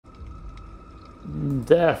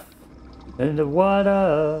Death in the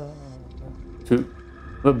water.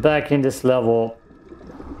 We're back in this level.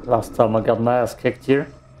 Last time I got my ass kicked here.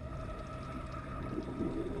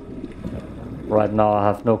 Right now I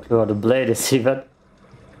have no clue how the blade is even.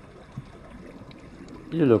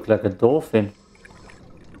 You look like a dolphin.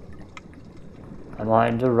 Am I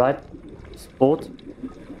in the right spot?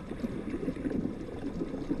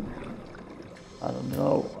 I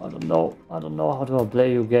don't know how do I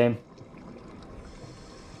play you, game.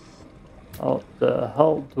 How the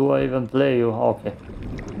hell do I even play you? Okay.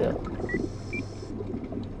 Yeah.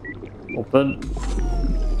 Open.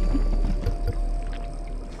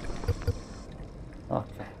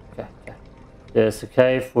 Okay. There's a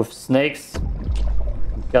cave with snakes.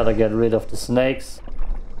 Gotta get rid of the snakes.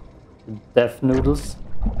 The death noodles.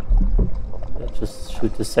 Just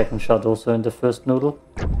shoot the second shot also in the first noodle.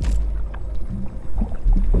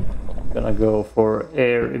 Gonna go for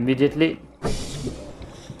air immediately.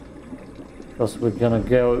 Because we're gonna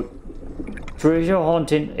go treasure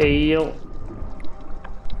hunting eel.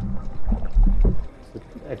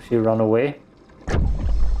 Actually run away.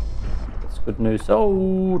 That's good news.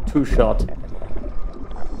 Oh, 2-shot.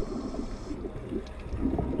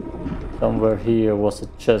 Somewhere here was a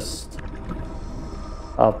chest.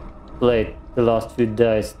 I played the last few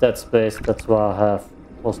days Dead Space, that's why I have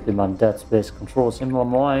mostly my Dead Space controls in my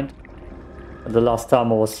mind. And the last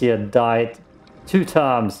time I was here, I died 2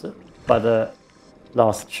 times by the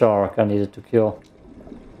last shark I needed to kill.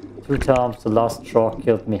 2 times the last shark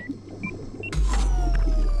killed me.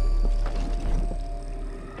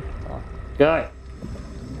 Okay.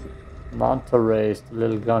 Manta raised, the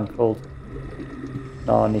little gun called.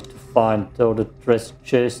 Now I need to find all the treasure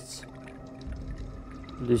chests.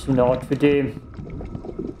 At least you know what we do.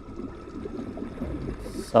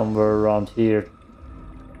 Somewhere around here.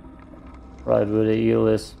 Right where the eel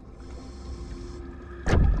is.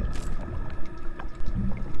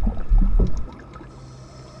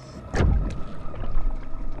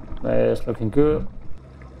 It's looking good.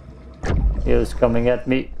 Eel is coming at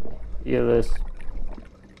me. Eel is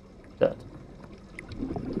dead.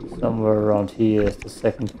 Somewhere around here is the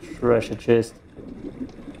second treasure chest.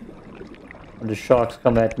 When the sharks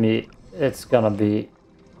come at me, it's gonna be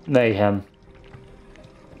mayhem.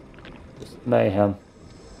 Just mayhem.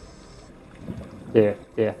 There,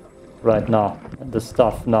 right now. And the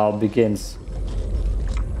stuff now begins.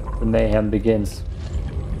 The mayhem begins.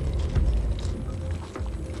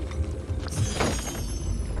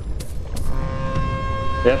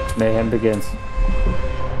 Yep, mayhem begins.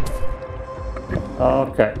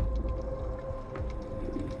 Okay.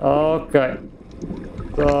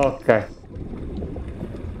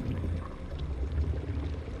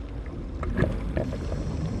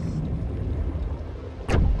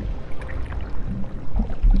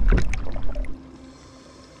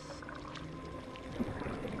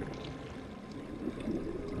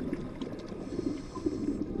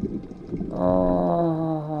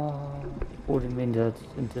 What do you mean that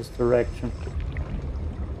in this direction?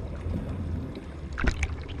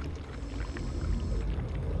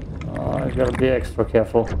 I gotta be extra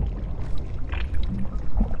careful.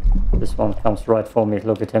 This one comes right for me,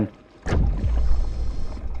 look at him.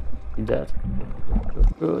 Be dead.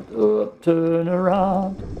 Good. Up, turn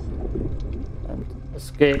around. And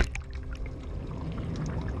escape.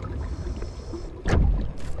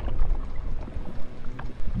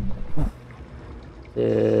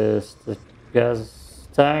 There's the gas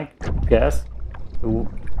tank. The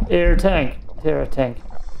air tank. Air tank.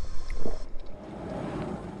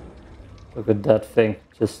 Look at that thing.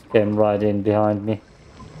 Just came right in behind me.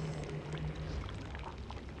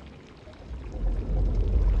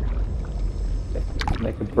 Okay, let's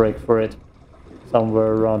make a break for it.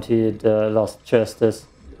 Somewhere around here the last chest is.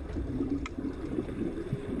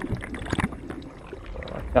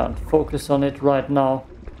 I can't focus on it right now.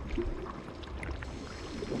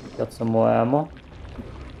 Got some more ammo.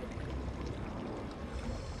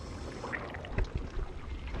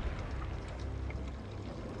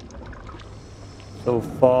 So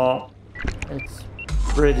far, it's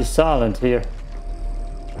pretty silent here.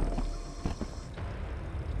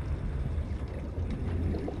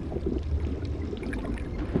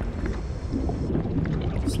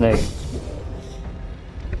 Snake.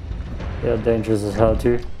 They're dangerous as hell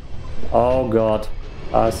too. Oh god,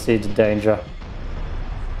 I see the danger.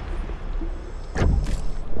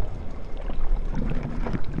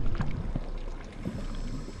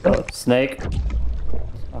 Oh, snake.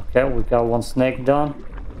 Okay, we got one snake done.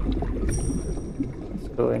 Let's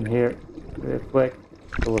go in here real quick.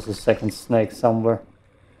 There was a second snake somewhere.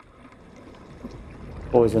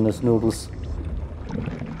 Poisonous noodles.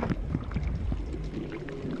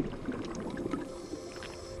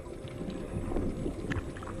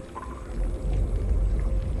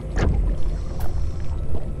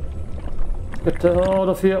 the hell out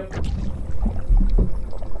of here.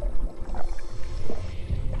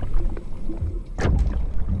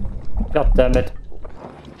 God damn it.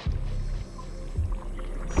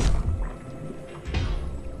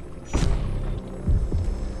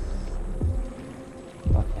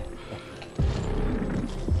 Okay.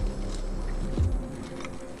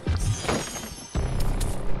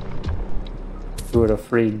 Two out of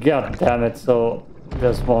three. God damn it. So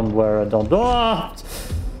there's one where I don't. Ah!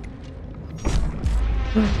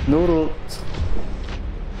 Noodle.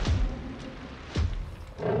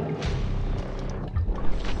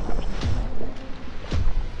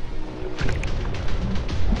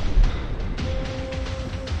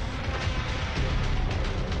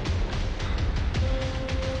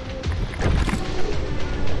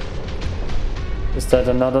 Is that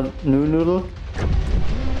another new noodle?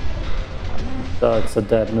 Oh, it's a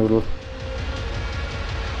dead noodle.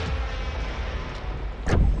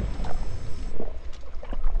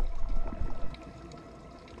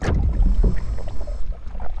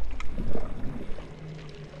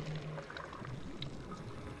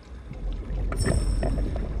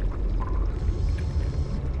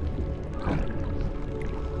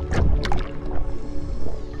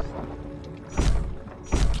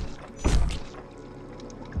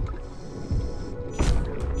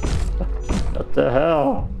 What the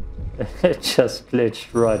hell? It just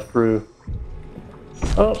glitched right through.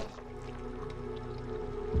 Oh!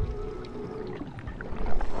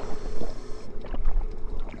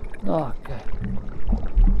 Okay.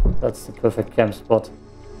 That's the perfect camp spot.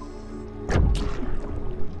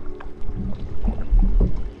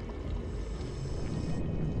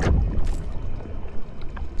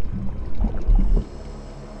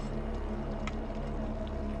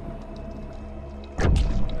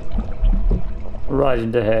 Right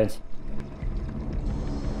in the head.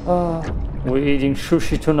 We're eating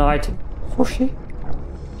sushi tonight. Sushi?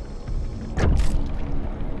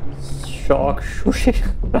 Shark sushi?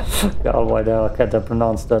 God, why the hell can't I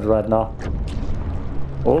pronounce that right now?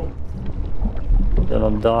 Oh. They're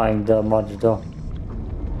not dying that much though.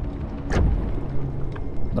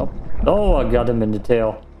 Nope. Oh, I got him in the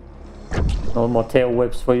tail. No more tail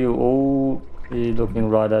whips for you. Oh, he's looking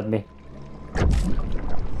right at me.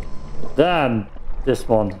 Damn. This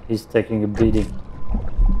one, he's taking a beating.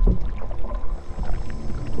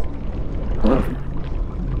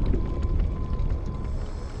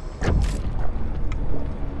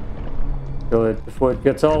 Kill it before it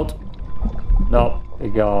gets out. No,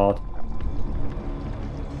 it got out.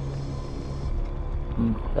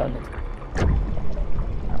 Damn it.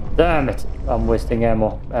 Damn it! I'm wasting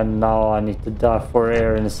ammo, and now I need to dive for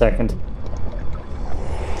air in a second.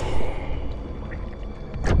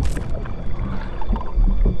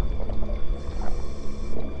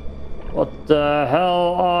 What the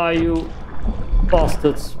hell are you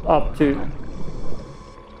bastards up to?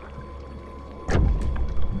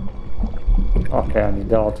 Okay, I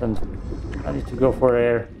need out and I need to go for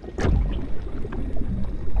air.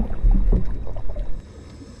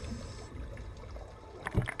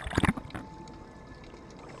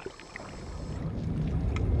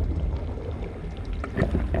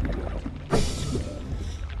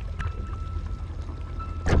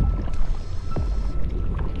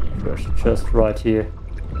 Just right here.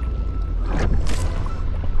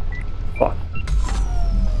 Fuck.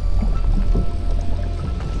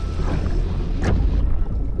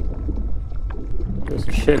 There's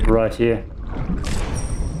a ship right here.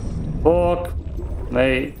 Fuck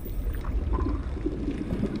me.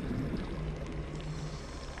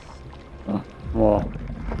 Oh, more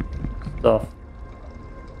stuff.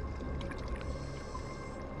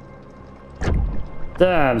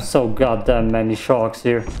 Damn, so goddamn many sharks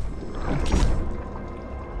here.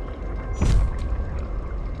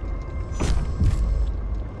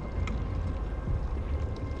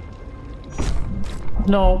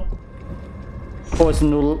 No. Poison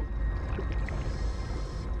noodle.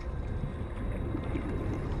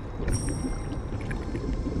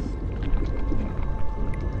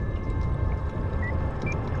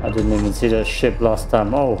 I didn't even see that ship last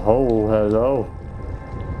time. Oh, oh, hello.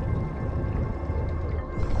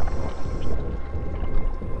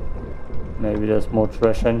 Maybe there's more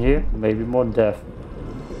treasure in here. Maybe more death.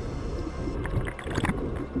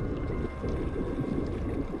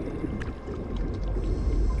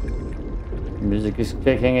 Music is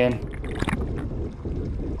kicking in.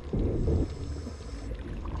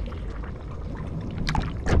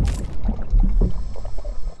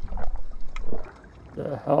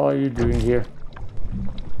 The hell are you doing here?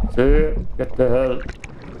 Sir, get the hell.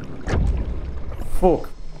 Fuck.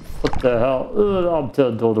 What the hell? I'm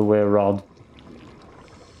turned all the way around.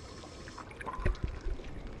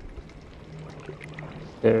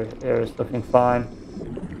 Okay, air is looking fine.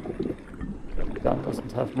 Gun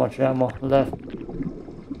doesn't have much ammo left.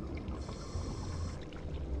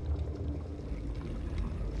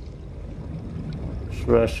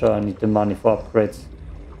 Treasure, I need the money for upgrades,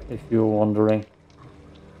 if you're wondering.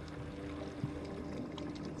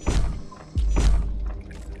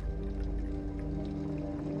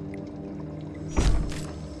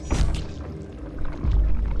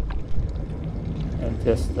 And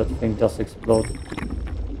yes, that thing does explode.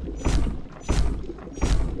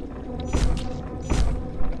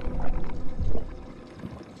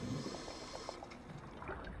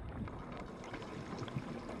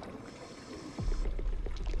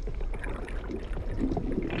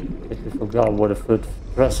 Forgot what a foot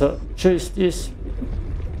pressure chest is.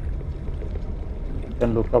 You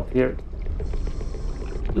can look up here.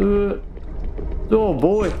 Oh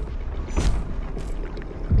boy!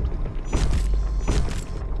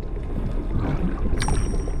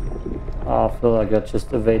 I feel like I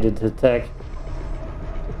just evaded the attack.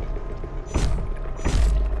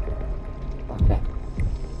 Okay.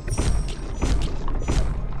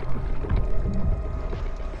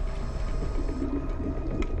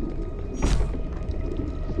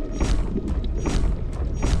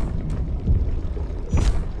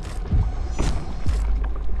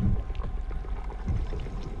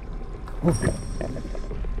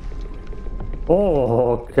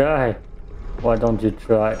 Oh, okay. Why don't you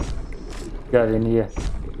try? Get in here.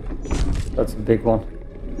 That's a big one.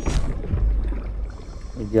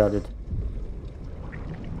 We got it.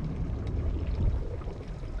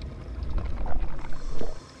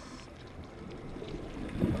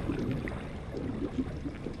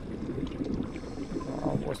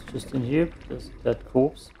 What's just in here? There's that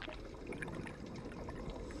corpse.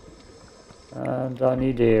 And I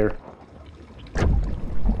need air.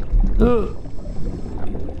 Ugh.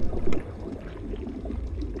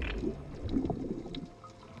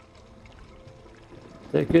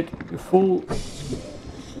 Take it, you fool.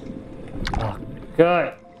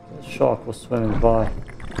 Okay. The shark was swimming by.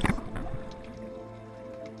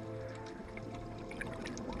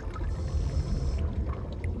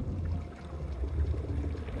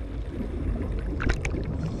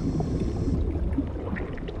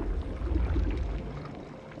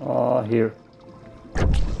 Here.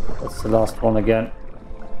 That's the last one again.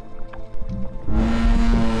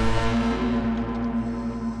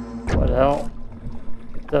 What the hell?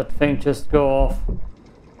 Did that thing just go off?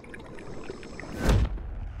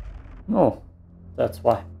 No, that's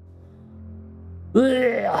why.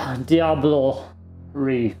 Diablo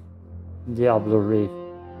Reef. Diablo Reef.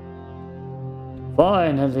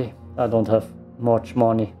 Finally. I don't have much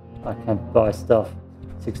money. I can't buy stuff.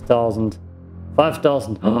 6,000.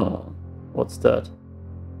 5,000. What's that?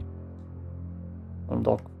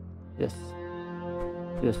 Unlock. Yes.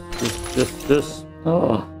 Yes, yes, yes, yes.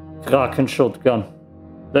 Oh, Kraken shotgun.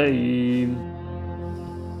 Damn.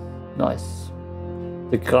 Nice.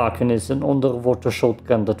 The Kraken is an underwater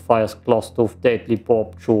shotgun that fires cluster of deadly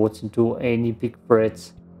popped shorts into any big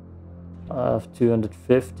threats. I have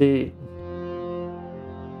 250.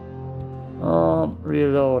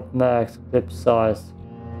 Reload max clip size.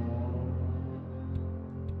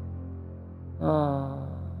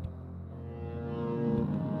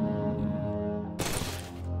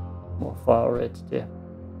 More fire rate there.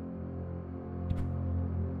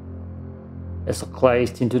 As I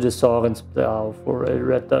glazed into the sirens, I've already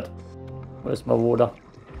read that. Where's my water?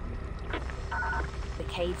 The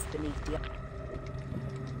caves beneath the...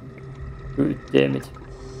 God damn it.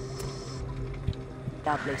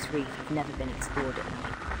 Diablo's Reef have never been explored at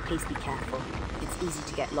night. Please be careful. It's easy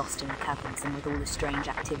to get lost in the caverns, and with all the strange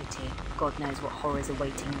activity, God knows what horrors are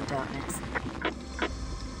waiting in the darkness.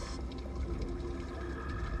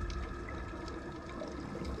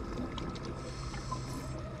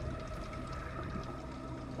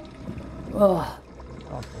 Oh.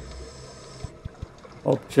 Okay.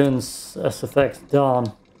 Options, SFX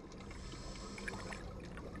down.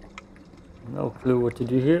 No clue what to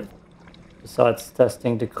do here, besides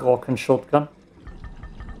testing the Kraken shotgun.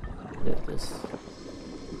 There it is.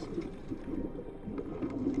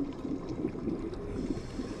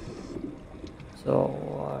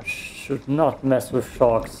 So I should not mess with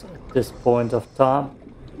sharks at this point of time.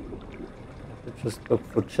 I should just look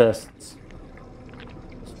for chests.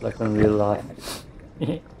 Just like in real life.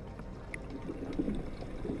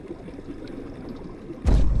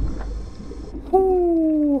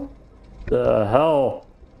 Whoo! The hell?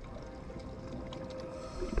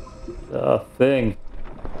 The thing.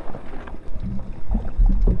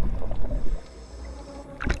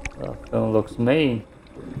 That thing looks mean.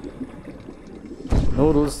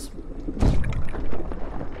 Noodles.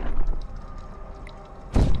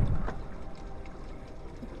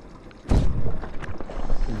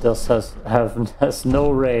 does has no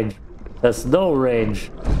range. Has no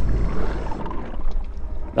range.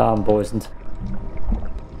 Now I'm poisoned.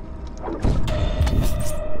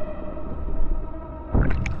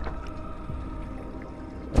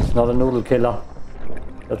 It's not a noodle killer.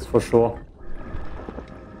 That's for sure.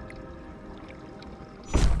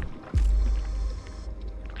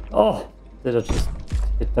 Oh, did I just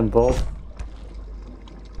hit them both?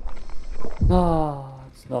 No,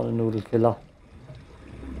 it's not a noodle killer.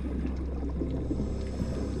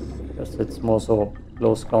 Guess it's more so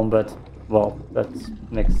close combat. Well, that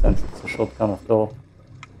makes sense. It's a shotgun after all.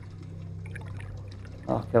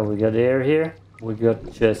 Okay, we got air here. We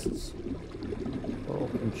got chests.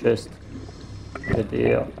 Open chest. Get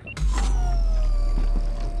air.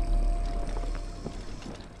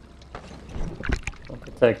 Don't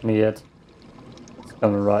attack me yet. It's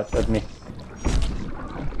coming right at me.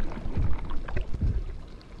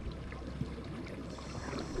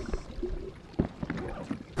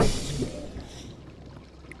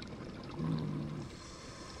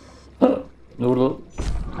 Noodle.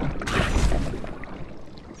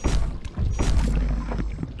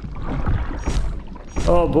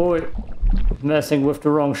 Oh boy, messing with the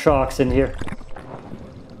wrong sharks in here.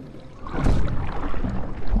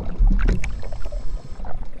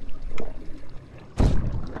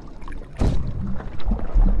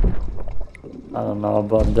 I don't know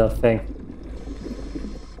about that thing.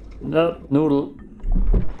 Nope, noodle.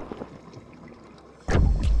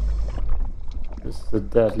 This is a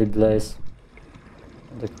deadly blaze.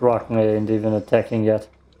 The Kraken ain't even attacking yet.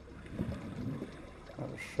 The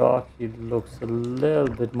shark, he looks a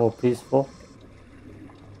little bit more peaceful.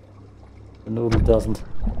 The noodle doesn't.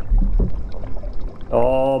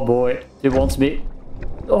 Oh boy, he wants me.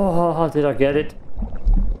 Oh, did I get it?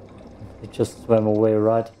 He just swam away,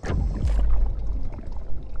 right?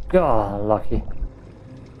 God, lucky.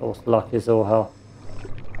 I was lucky as all hell.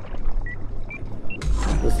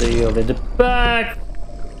 There's a eel in the back!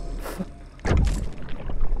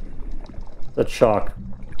 That shark.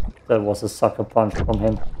 That was a sucker punch from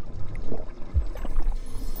him.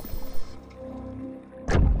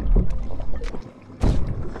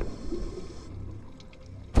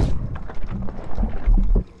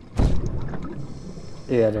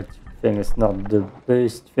 Yeah, that thing is not the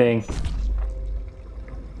best thing.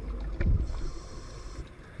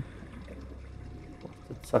 What's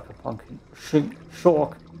that sucker pumpkin?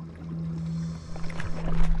 Shark.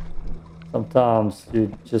 Sometimes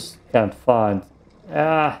you just can't find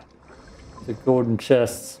the golden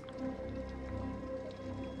chests.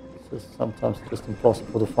 It's just sometimes just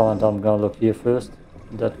impossible to find. I'm gonna look here first,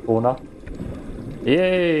 in that corner.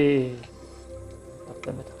 Yay! God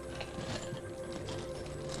damn it.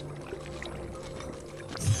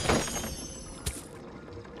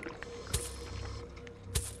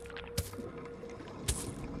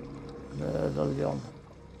 Medallion.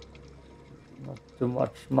 Not too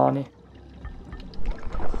much money.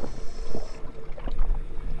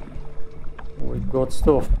 We got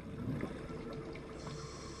stuff.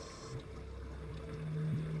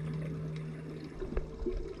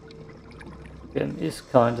 Game is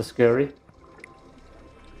kinda scary.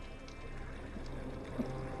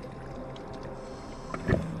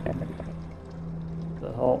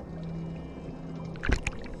 The hell?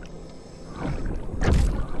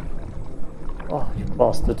 Oh, you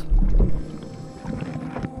bastard.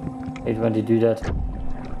 Hate when they do that.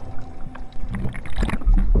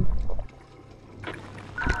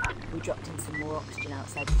 Dropped in some more oxygen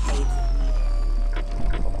outside the caves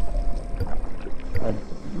if needed.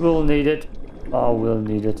 I will need it. I will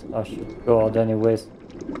need it. I should go out anyways.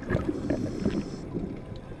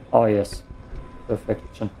 Oh yes.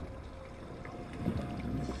 Perfection.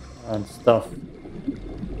 And stuff.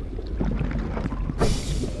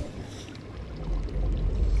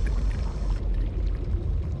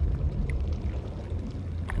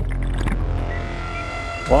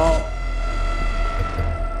 Wow.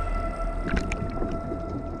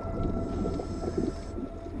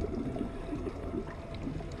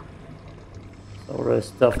 There's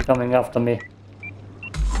stuff coming after me.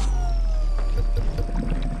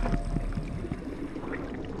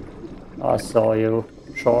 I saw you,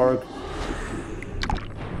 shark.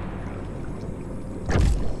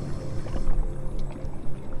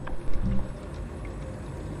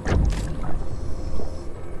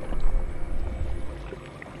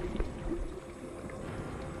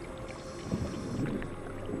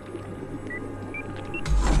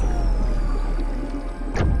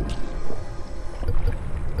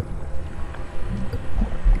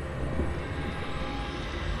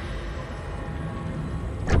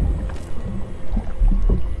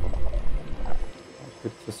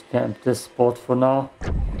 camp this spot for now.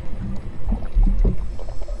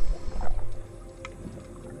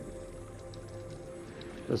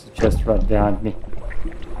 There's a chest right behind me.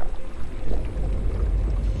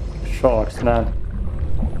 Sharks, man.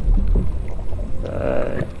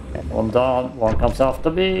 One down, one comes after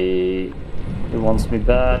me. He wants me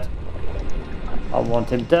bad. I want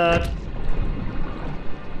him dead.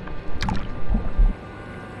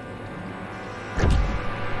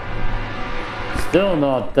 Still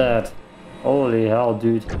not dead. Holy hell,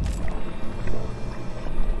 dude.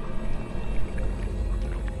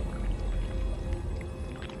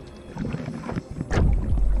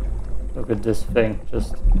 Look at this thing,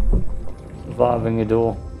 just surviving it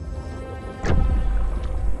all.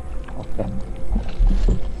 Okay.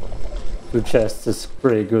 2 chests is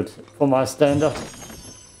pretty good for my standard.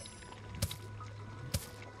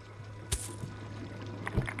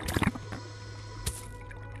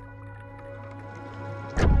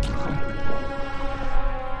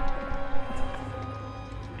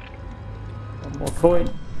 One more coin.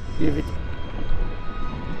 Give it.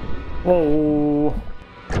 Whoa.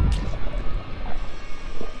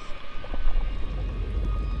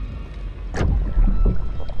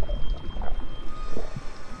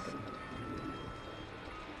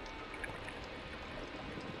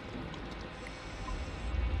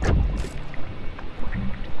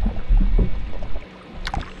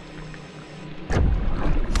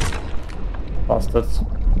 Bastards.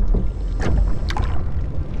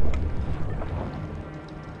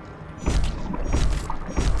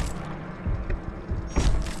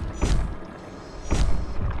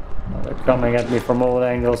 They're coming at me from all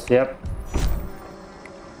angles, yep.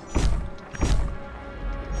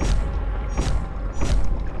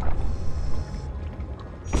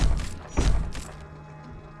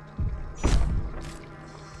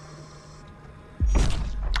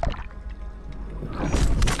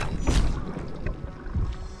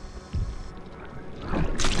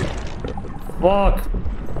 Fuck!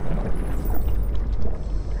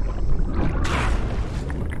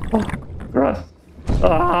 Oh, run!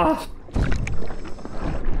 Ah!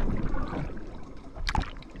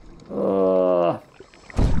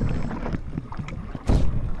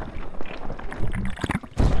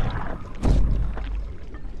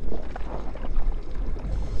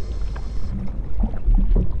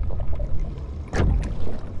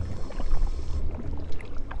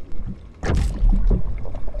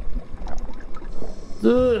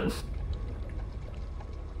 Ugh.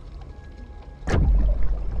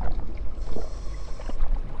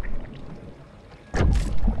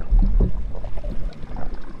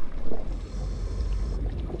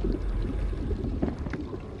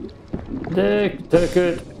 Take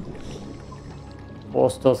it.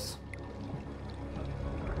 Posters.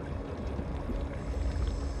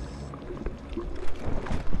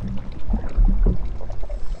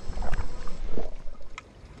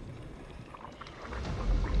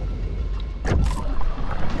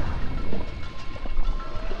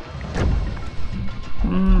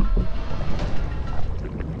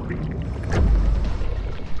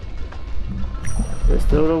 There's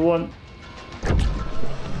the other one.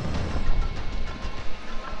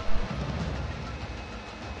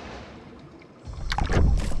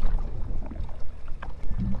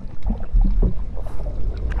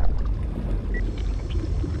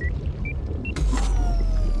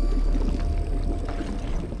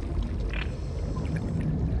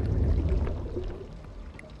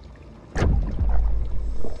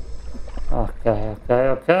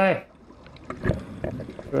 Okay.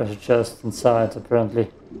 Treasure chest inside, apparently.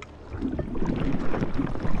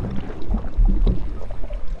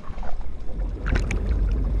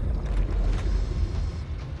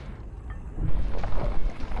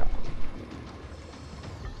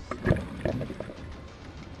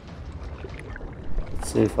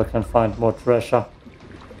 Let's see if I can find more treasure.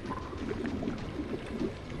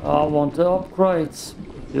 I want the upgrades.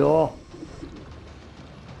 Yeah.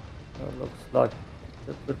 Looks like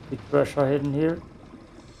there could be treasure hidden here.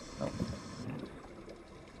 No.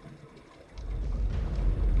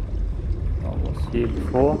 I was here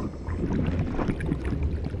before.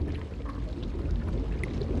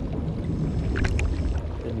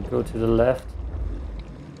 Didn't go to the left.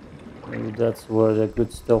 Maybe that's where the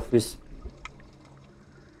good stuff is.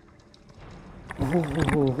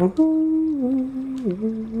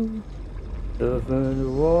 Stuff in the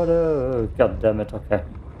water. God damn it, okay.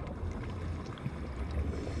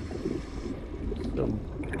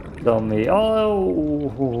 Tell me.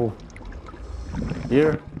 Oh!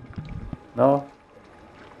 Here? No?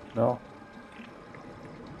 No?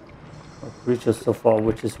 No creatures so far,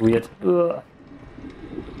 which is weird. Ugh.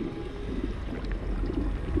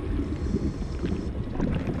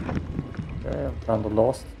 Kinda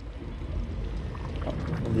lost.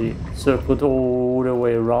 The circled all the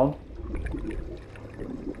way around.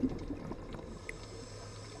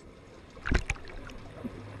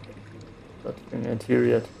 That thing ain't here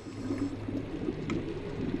yet.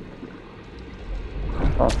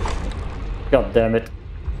 Oh. God damn it.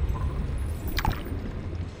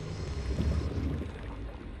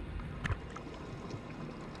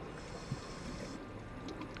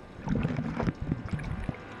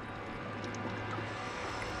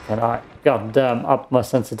 Can I goddamn up my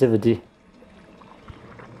sensitivity?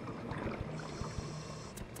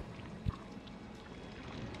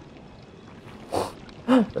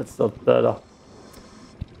 That's not better.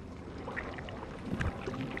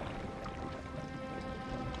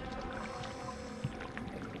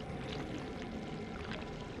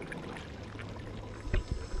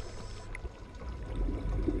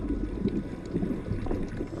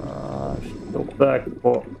 I should go back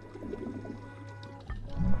for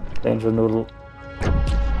danger noodle.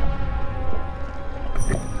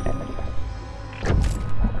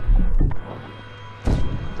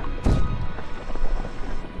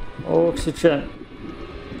 Oxygen.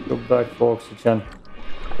 Go back for oxygen.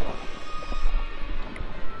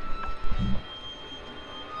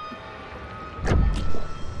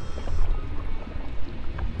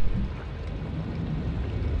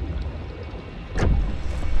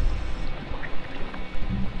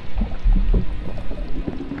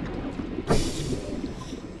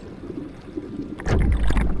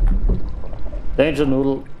 Danger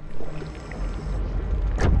noodle.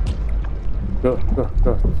 Go, go,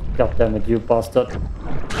 go. God damn it, you bastard.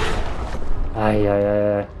 Ay, ay,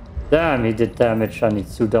 ay, ay. Damn, he did damage. I need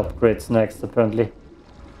suit upgrades next, apparently.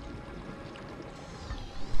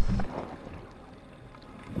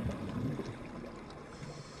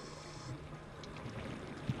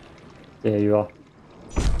 There you are.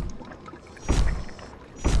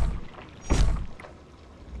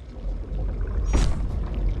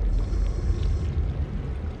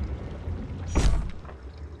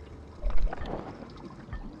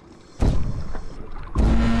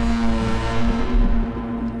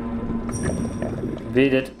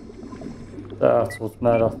 Beat it. That's what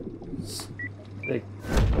matters. Pick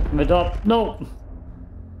it up. No.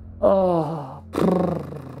 Oh.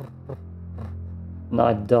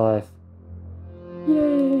 Night dive.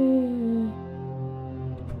 Yay.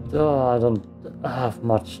 Oh, I don't have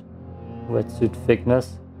much wetsuit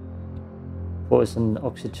thickness. Poison,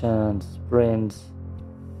 oxygen, sprints.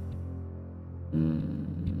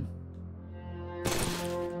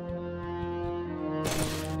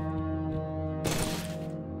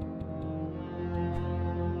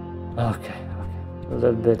 Okay, a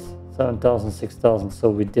little bit, 7,000, 6,000, so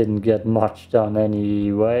we didn't get much done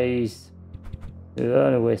anyways.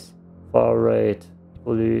 Anyways, fire rate,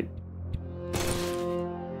 fully,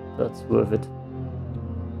 that's worth it.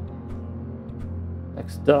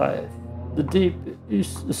 Next dive. The deep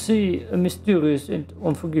is a sea, a mysterious and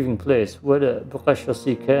unforgiving place where the pressure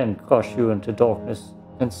sea can crush you into darkness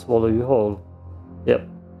and swallow you whole. Yep.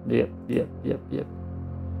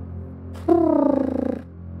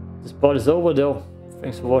 This part is over though.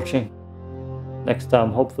 Thanks for watching. Next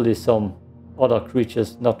time hopefully some other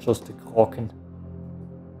creatures, not just the Kraken.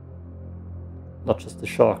 Not just the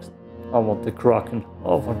sharks. I want the Kraken.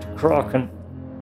 I want the Kraken.